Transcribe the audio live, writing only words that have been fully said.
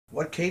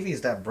What KV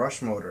is that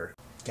brush motor?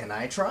 Can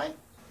I try?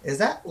 Is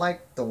that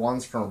like the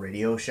ones from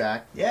Radio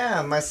Shack?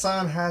 Yeah, my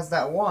son has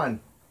that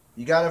one.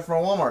 You got it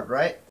from Walmart,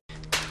 right?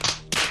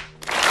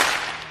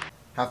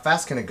 How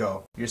fast can it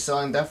go? You're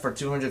selling that for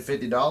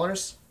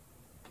 $250?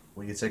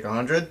 Will you take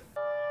 100?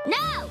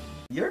 No!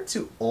 You're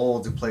too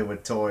old to play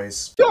with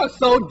toys. You're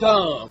so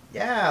dumb.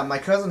 Yeah, my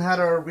cousin had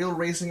a real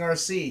racing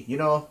RC. You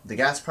know, the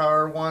gas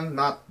powered one,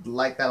 not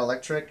like that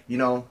electric. You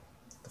know,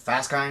 the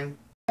fast kind.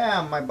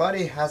 Yeah, my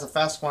buddy has a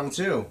fast one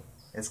too.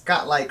 It's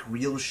got like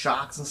real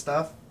shocks and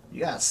stuff.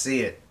 You gotta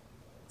see it.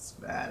 It's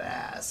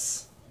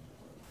badass.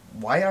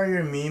 Why are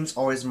your memes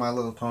always My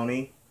Little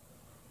Pony?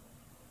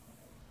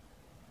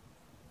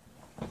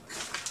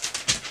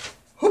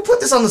 Who put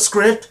this on the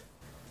script?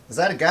 Is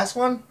that a gas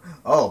one?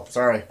 Oh,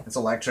 sorry, it's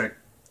electric.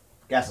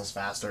 Gas is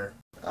faster.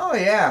 Oh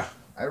yeah,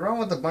 I run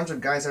with a bunch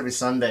of guys every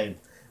Sunday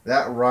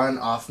that run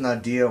off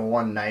Nadia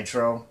 1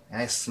 Nitro,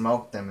 and I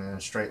smoke them in a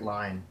straight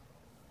line.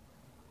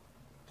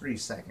 3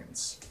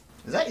 seconds.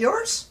 Is that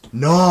yours?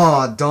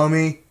 Nah,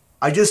 dummy.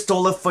 I just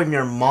stole it from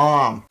your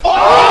mom.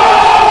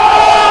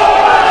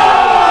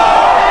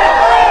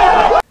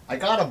 I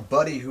got a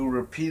buddy who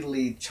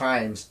repeatedly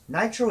chimes,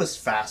 Nitro is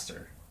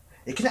faster.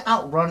 It can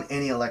outrun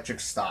any electric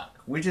stock,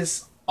 which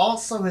is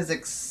also his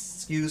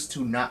excuse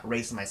to not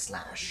race my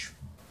Slash.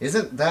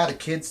 Isn't that a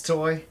kid's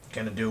toy?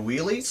 Can it do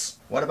wheelies?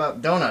 What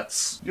about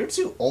donuts? You're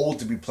too old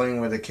to be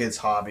playing with a kid's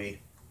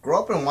hobby.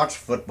 Grow up and watch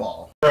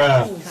football.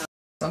 Bruh.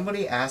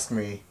 Somebody asked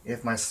me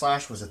if my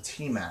Slash was a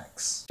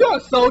T-Max. You're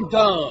so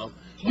dumb.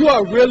 You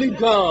are really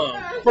dumb.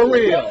 For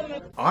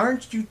real.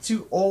 Aren't you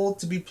too old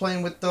to be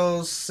playing with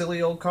those silly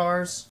old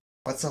cars?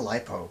 What's a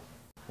lipo?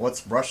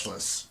 What's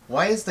brushless?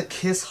 Why is the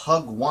Kiss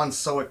Hug 1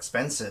 so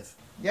expensive?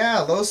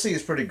 Yeah, Losi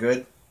is pretty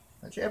good.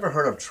 Have you ever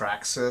heard of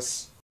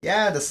Traxxas?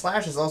 Yeah, the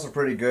Slash is also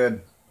pretty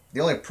good.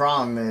 The only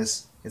problem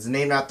is, it's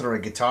named after a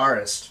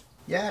guitarist.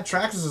 Yeah,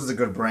 Traxxas is a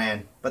good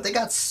brand, but they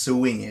got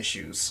suing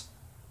issues.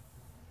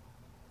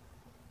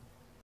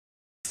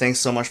 Thanks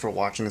so much for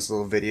watching this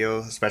little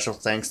video. Special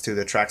thanks to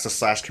the Traxxas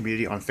Slash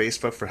Community on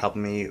Facebook for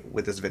helping me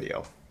with this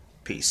video.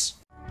 Peace.